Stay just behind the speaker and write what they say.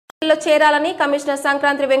లో చేరాలని కమిషనర్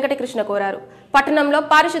సంక్రాంతి వెంకటకృష్ణ కోరారు. పట్టణంలో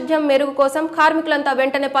పారిశుద్ధ్యం మెరుగు కోసం కార్మికులంతా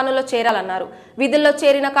వెంటనే పనుల్లో చేరాలన్నారు. విధుల్లో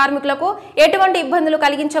చేరిన కార్మికులకు ఎటువంటి ఇబ్బందులు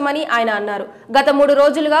కలిగించమని ఆయన అన్నారు. గత 3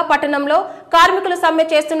 రోజులుగా పట్టణంలో కార్మికులు సమ్మె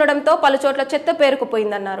చేస్తుండటంతో పలుచోట్ల చెత్త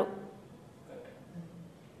పేరుకుపోయిందన్నారు.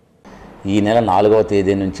 ఈ నెల 4వ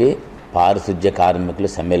తేదీ నుంచి పారిశుద్ధ్య కార్మికులు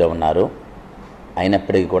సమ్మెలో ఉన్నారు.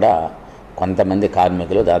 అయినప్పటికీ కూడా కొంతమంది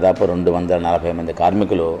కార్మికులు దాదాపు 240 మంది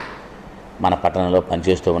కార్మికులు మన పట్టణంలో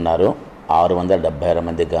పనిచేస్తూ ఉన్నారు. 676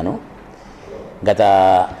 మందికి గాను గత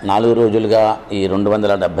 4 రోజులుగా ఈ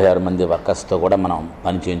 276 మంది వర్కర్స్తో కూడా మనం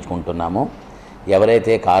పని చేయించుకుంటున్నాము.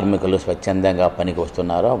 ఎవరైతే కార్మికులు స్వచ్ఛందంగా పనికి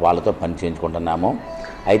వస్తున్నారో వాళ్ళతో పని చేయించుకుంటున్నాము.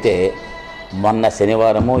 అయితే మొన్న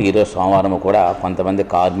శనివారము ఈరోజు సోమవారము కూడా కొంతమంది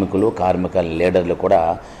కార్మిక లీడర్లు కూడా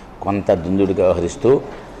కొంత దుందుడిగా వ్యవహరిస్తూ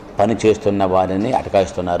పని చేస్తున్న వారిని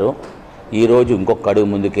అటకాయిస్తున్నారు. ఈరోజు ఇంకొక అడుగు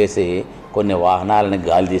ముందుకేసి కొన్ని వాహనాలను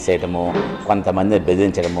గాలి తీసేయటము, కొంతమందిని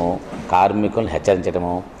బెదిరించడము, కార్మికులను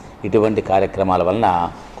హెచ్చరించడము, ఇటువంటి కార్యక్రమాల వలన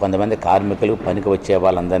కొంతమంది కార్మికులు పనికి వచ్చే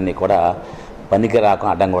వాళ్ళందరినీ కూడా పనికి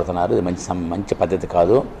రాకుండా అడ్డం కొడుతున్నారు. ఇది మంచి పద్ధతి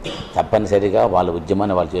కాదు. తప్పనిసరిగా వాళ్ళ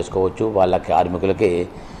ఉద్యమాన్ని వాళ్ళు చేసుకోవచ్చు, వాళ్ళ కార్మికులకి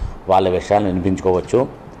వాళ్ళ విషయాలను వినిపించుకోవచ్చు.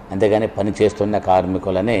 అంతేగాని పని చేస్తున్న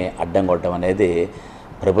కార్మికులని అడ్డం కొట్టడం అనేది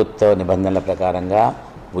ప్రభుత్వ నిబంధనల ప్రకారంగా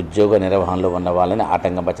ఉద్యోగ నిర్వహణలో ఉన్న వాళ్ళని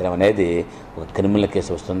ఆటంకపరచడం అనేది ఒక క్రిమినల్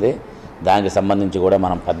కేసు వస్తుంది. దానికి సంబంధించి కూడా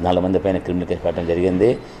మనం 14 మంది పైన క్రిమినల్ కేసు పెట్టడం జరిగింది.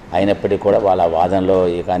 అయినప్పటికీ కూడా వాళ్ళ వాదనలో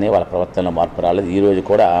కానీ వాళ్ళ ప్రవర్తనలో మార్పు రాలేదు. ఈరోజు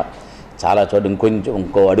కూడా చాలా చోట్ల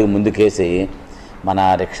ఇంకో అడుగు ముందుకేసి మన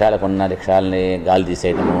రిక్షాలని గాలి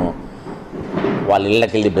తీసేయడము, వాళ్ళ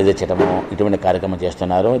ఇళ్ళకి వెళ్ళి బెదిరించడము, ఇటువంటి కార్యక్రమం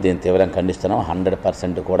చేస్తున్నారు. దీన్ని తీవ్రంగా ఖండిస్తున్నాం.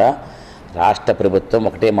 100% కూడా రాష్ట్ర ప్రభుత్వం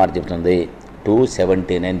ఒకటే మాట చెబుతుంది,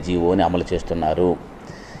 279 జీవోని అమలు చేస్తున్నారు.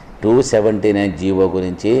 279 జీవో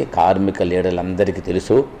గురించి కార్మిక లీడర్లందరికీ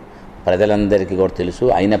తెలుసు, ప్రజలందరికీ కూడా తెలుసు.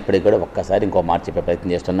 అయినప్పటికీ కూడా ఒక్కసారి ఇంకో మాట చెప్పే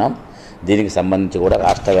ప్రయత్నం చేస్తున్నాం. దీనికి సంబంధించి కూడా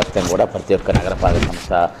రాష్ట్ర వ్యాప్తంగా కూడా ప్రతి ఒక్క నగరపాలక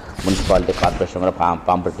సంస్థ, మున్సిపాలిటీ, కార్పొరేషన్ కూడా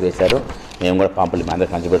పాంప్లెట్ వేశారు. మేము కూడా పాంప్లెట్ మీ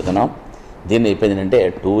అందరికీ పంచిపెడుతున్నాం. దీన్ని చెప్పింది ఏంటంటే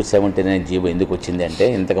 279 జీవో ఎందుకు వచ్చింది అంటే,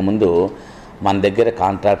 ఇంతకుముందు మన దగ్గర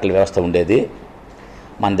కాంట్రాక్టుల వ్యవస్థ ఉండేది.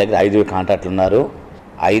 మన దగ్గర 5 కాంట్రాక్టులు ఉన్నారు.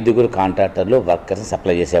 5 కాంట్రాక్టర్లు వర్కర్స్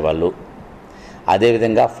సప్లై చేసేవాళ్ళు.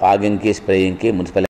 అదేవిధంగా ఫాగింగ్కి, స్ప్రేయింగ్కి మున్సిపల్